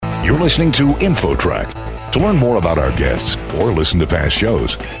You're listening to InfoTrack. To learn more about our guests or listen to past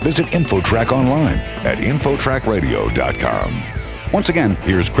shows, visit InfoTrack online at InfoTrackRadio.com. Once again,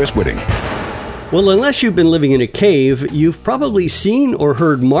 here's Chris Whitting. Well, unless you've been living in a cave, you've probably seen or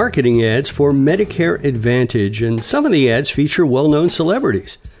heard marketing ads for Medicare Advantage, and some of the ads feature well-known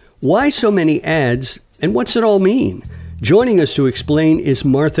celebrities. Why so many ads, and what's it all mean? Joining us to explain is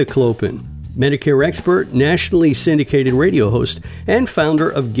Martha Khlopin, Medicare expert, nationally syndicated radio host, and founder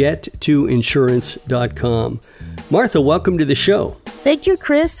of GetToInsurance.com. Martha, welcome to the show. Thank you,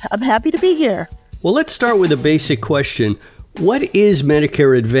 Chris. I'm happy to be here. Well, let's start with a basic question. What is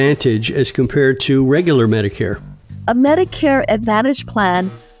Medicare Advantage as compared to regular Medicare? A Medicare Advantage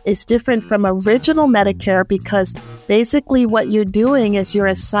plan is different from original Medicare because basically what you're doing is you're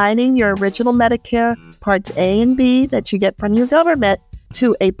assigning your original Medicare Parts A and B that you get from your government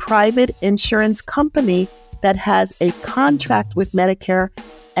to a private insurance company that has a contract with Medicare,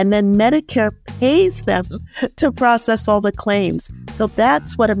 and then Medicare pays them to process all the claims. So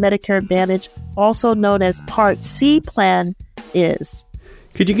that's what a Medicare Advantage, also known as Part C plan, is.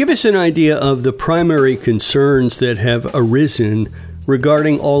 Could you give us an idea of the primary concerns that have arisen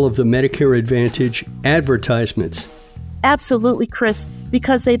regarding all of the Medicare Advantage advertisements? Absolutely, Chris,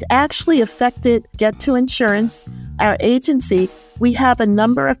 because they've actually affected Get to Insurance, our agency. We have a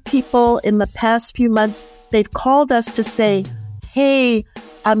number of people in the past few months, they've called us to say, hey,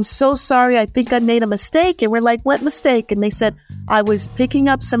 I'm so sorry, I think I made a mistake. And we're like, what mistake? And they said, I was picking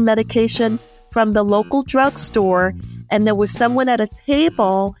up some medication from the local drugstore, and there was someone at a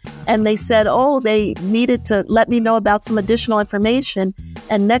table, and they said, oh, they needed to let me know about some additional information.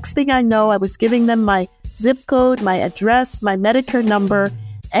 And next thing I know, I was giving them my zip code, my address, my Medicare number,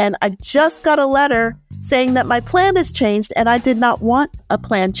 and I just got a letter saying that my plan has changed, and I did not want a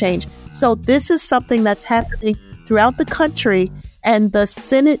plan change. So this is something that's happening throughout the country, and the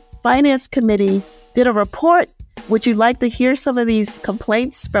Senate Finance Committee did a report. Would you like to hear some of these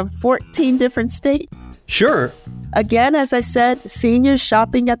complaints from 14 different states? Sure. Again, as I said, seniors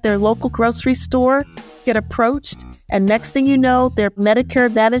shopping at their local grocery store get approached, and next thing you know, their Medicare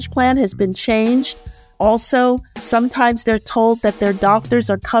Advantage plan has been changed. Also, sometimes they're told that their doctors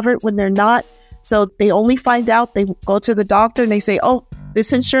are covered when they're not. So they only find out, they go to the doctor and they say, oh,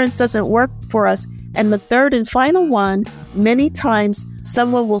 this insurance doesn't work for us. And the third and final one, many times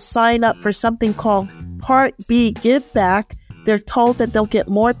someone will sign up for something called Part B Give Back. They're told that they'll get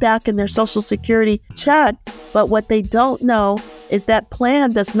more back in their Social Security check, but what they don't know is that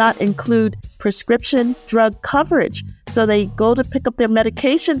plan does not include prescription drug coverage. So they go to pick up their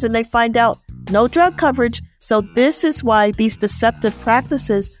medications and they find out no drug coverage. So this is why these deceptive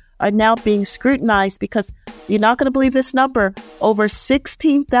practices are now being scrutinized, because you're not going to believe this number. Over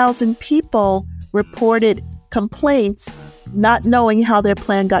 16,000 people reported complaints not knowing how their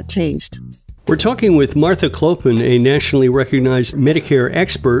plan got changed. We're talking with Martha Khlopin, a nationally recognized Medicare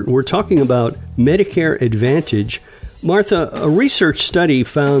expert. We're talking about Medicare Advantage. Martha, a research study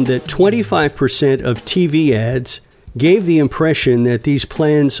found that 25% of TV ads gave the impression that these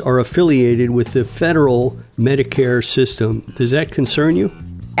plans are affiliated with the federal Medicare system. Does that concern you?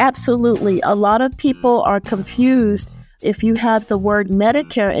 Absolutely. A lot of people are confused. If you have the word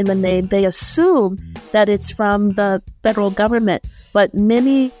Medicare in the name, they assume that it's from the federal government. But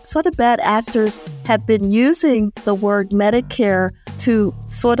many sort of bad actors have been using the word Medicare to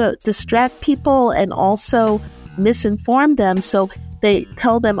sort of distract people and also misinform them. So they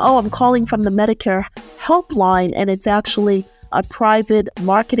tell them, oh, I'm calling from the Medicare helpline, and it's actually a private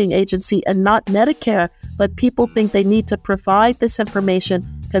marketing agency and not Medicare. But people think they need to provide this information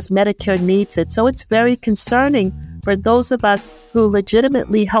because Medicare needs it. So it's very concerning for those of us who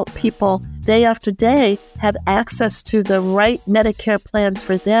legitimately help people day after day have access to the right Medicare plans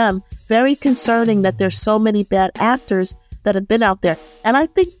for them. Very concerning that there's so many bad actors that have been out there. And I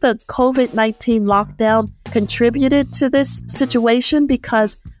think the COVID-19 lockdown contributed to this situation,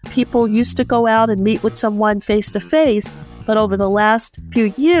 because people used to go out and meet with someone face to face. But over the last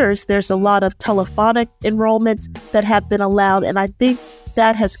few years, there's a lot of telephonic enrollments that have been allowed. And I think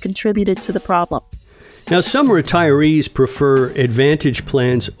that has contributed to the problem. Now, some retirees prefer Advantage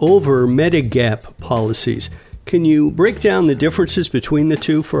plans over Medigap policies. Can you break down the differences between the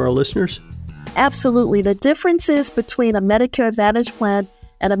two for our listeners? Absolutely. The differences between a Medicare Advantage plan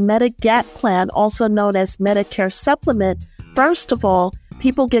and a Medigap plan, also known as Medicare Supplement. First of all,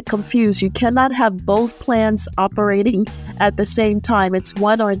 people get confused. You cannot have both plans operating at the same time. It's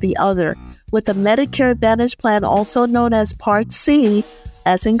one or the other. With a Medicare Advantage plan, also known as Part C,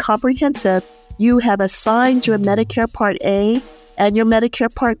 as in comprehensive, you have assigned your Medicare Part A and your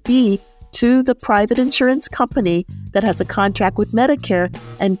Medicare Part B to the private insurance company that has a contract with Medicare,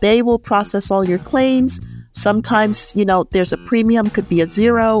 and they will process all your claims. Sometimes, there's a premium, could be a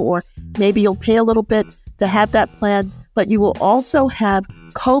zero, or maybe you'll pay a little bit to have that plan, but you will also have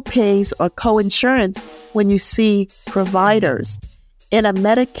co-pays or co-insurance when you see providers. In a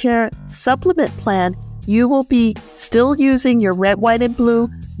Medicare supplement plan, you will be still using your red, white, and blue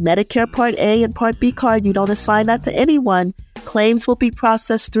Medicare Part A and Part B card. You don't assign that to anyone. Claims will be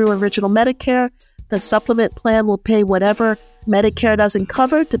processed through Original Medicare. The supplement plan will pay whatever Medicare doesn't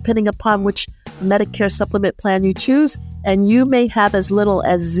cover, depending upon which Medicare supplement plan you choose, and you may have as little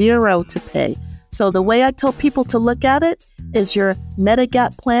as zero to pay. So the way I tell people to look at it is your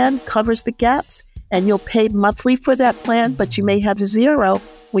Medigap plan covers the gaps, and you'll pay monthly for that plan, but you may have zero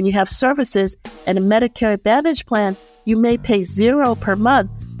when you have services. And a Medicare Advantage plan, you may pay zero per month,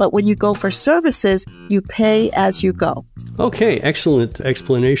 but when you go for services, you pay as you go. Okay, excellent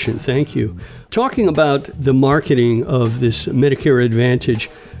explanation. Thank you. Talking about the marketing of this Medicare Advantage,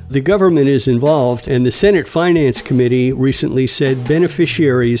 the government is involved, and the Senate Finance Committee recently said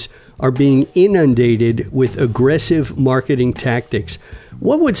beneficiaries are being inundated with aggressive marketing tactics.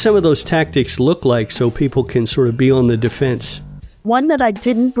 What would some of those tactics look like so people can sort of be on the defense? One that I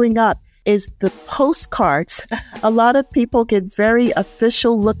didn't bring up is the postcards. A lot of people get very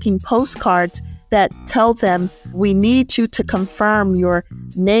official-looking postcards that tell them, we need you to confirm your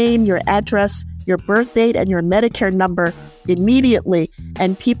name, your address, your birth date, and your Medicare number immediately.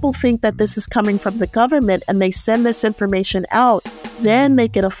 And people think that this is coming from the government, and they send this information out. Then they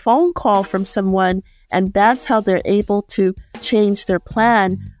get a phone call from someone, and that's how they're able to change their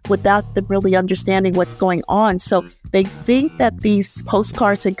plan without them really understanding what's going on. So they think that these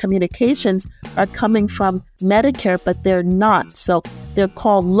postcards and communications are coming from Medicare, but they're not. So they're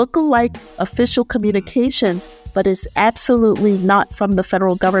called look-alike official communications, but it's absolutely not from the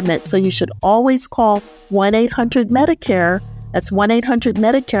federal government. So you should always call 1-800-Medicare. That's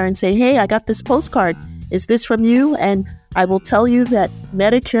 1-800-Medicare and say, hey, I got this postcard. Is this from you? And I will tell you that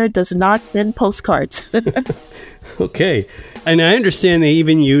Medicare does not send postcards. Okay. And I understand they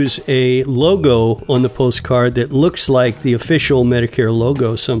even use a logo on the postcard that looks like the official Medicare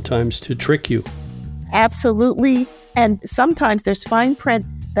logo sometimes to trick you. Absolutely. And sometimes there's fine print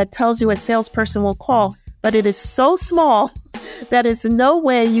that tells you a salesperson will call, but it is so small that there's no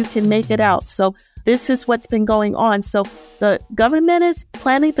way you can make it out. So this is what's been going on. So the government is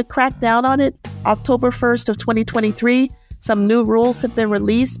planning to crack down on it October 1st of 2023. Some new rules have been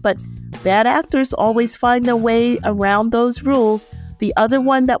released, but bad actors always find their way around those rules. The other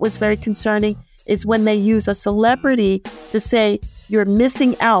one that was very concerning is when they use a celebrity to say you're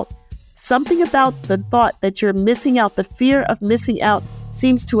missing out. Something about the thought that you're missing out, the fear of missing out,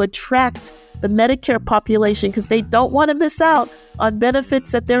 seems to attract the Medicare population because they don't want to miss out on benefits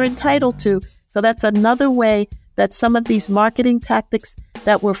that they're entitled to. So that's another way that some of these marketing tactics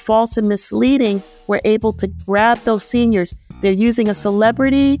that were false and misleading were able to grab those seniors. They're using a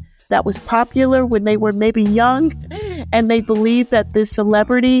celebrity that was popular when they were maybe young, and they believe that this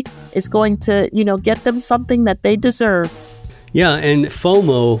celebrity is going to, get them something that they deserve. Yeah, and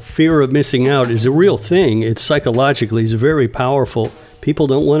FOMO, fear of missing out, is a real thing. It's psychologically, it's very powerful. People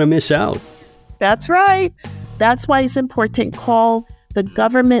don't want to miss out. That's right. That's why it's important. Call the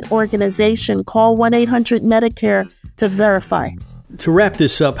government organization, call 1-800-Medicare to verify. To wrap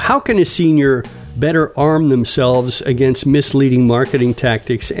this up, how can a senior better arm themselves against misleading marketing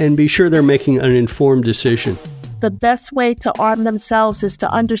tactics and be sure they're making an informed decision? The best way to arm themselves is to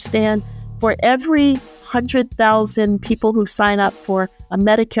understand for every 100,000 people who sign up for a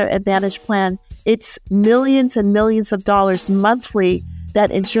Medicare Advantage plan, it's millions and millions of dollars monthly that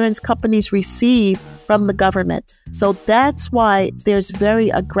insurance companies receive from the government. So that's why there's very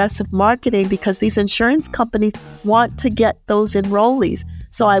aggressive marketing, because these insurance companies want to get those enrollees.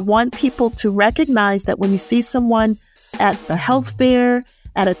 So I want people to recognize that when you see someone at the health fair,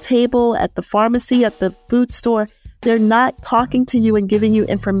 at a table, at the pharmacy, at the food store, they're not talking to you and giving you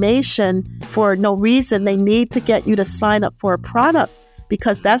information for no reason. They need to get you to sign up for a product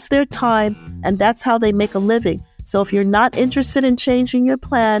because that's their time and that's how they make a living. So if you're not interested in changing your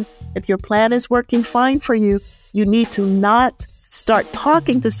plan, if your plan is working fine for you, you need to not start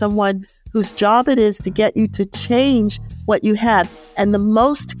talking to someone whose job it is to get you to change what you have. And the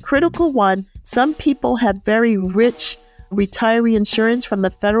most critical one, some people have very rich retiree insurance from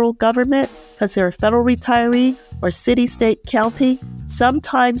the federal government because they're a federal retiree or city, state, county.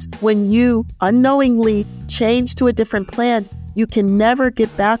 Sometimes when you unknowingly change to a different plan, you can never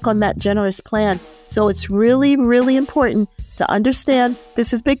get back on that generous plan. So it's really, really important to understand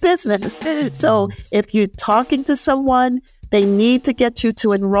this is big business. So if you're talking to someone They need to get you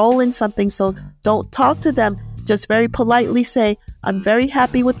to enroll in something. So don't talk to them. Just very politely say, I'm very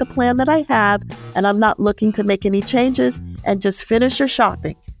happy with the plan that I have, and I'm not looking to make any changes, and just finish your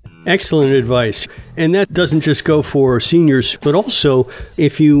shopping. Excellent advice. And that doesn't just go for seniors, but also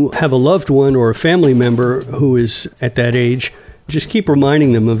if you have a loved one or a family member who is at that age, just keep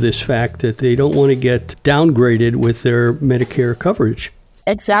reminding them of this fact that they don't want to get downgraded with their Medicare coverage.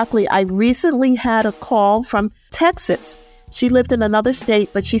 Exactly. I recently had a call from Texas. She lived in another state,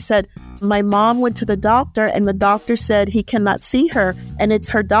 but she said, my mom went to the doctor and the doctor said he cannot see her and it's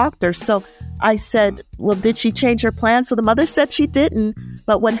her doctor. So I said, well, did she change her plan? So the mother said she didn't.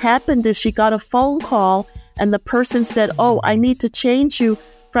 But what happened is she got a phone call and the person said, oh, I need to change you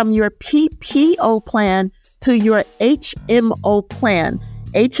from your PPO plan to your HMO plan.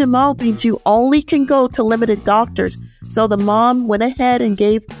 HMO means you only can go to limited doctors. So the mom went ahead and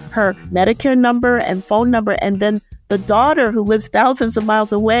gave her Medicare number and phone number, and then the daughter, who lives thousands of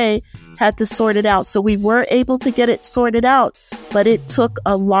miles away, had to sort it out. So we were able to get it sorted out, but it took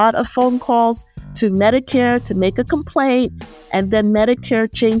a lot of phone calls to Medicare to make a complaint, and then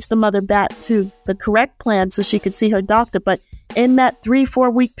Medicare changed the mother back to the correct plan so she could see her doctor. But in that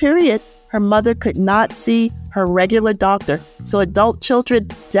 3-4 week period, her mother could not see her regular doctor. So adult children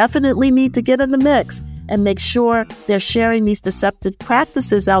definitely need to get in the mix and make sure they're sharing these deceptive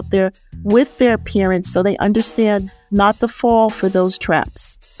practices out there with their parents so they understand not to fall for those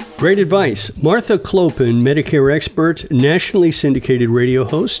traps. Great advice. Martha Khlopin, Medicare expert, nationally syndicated radio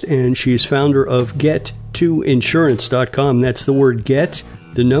host, and she's founder of Get2Insurance.com. That's the word get,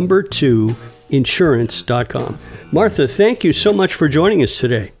 the number 2, insurance.com. Martha, thank you so much for joining us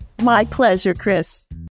today. My pleasure, Chris.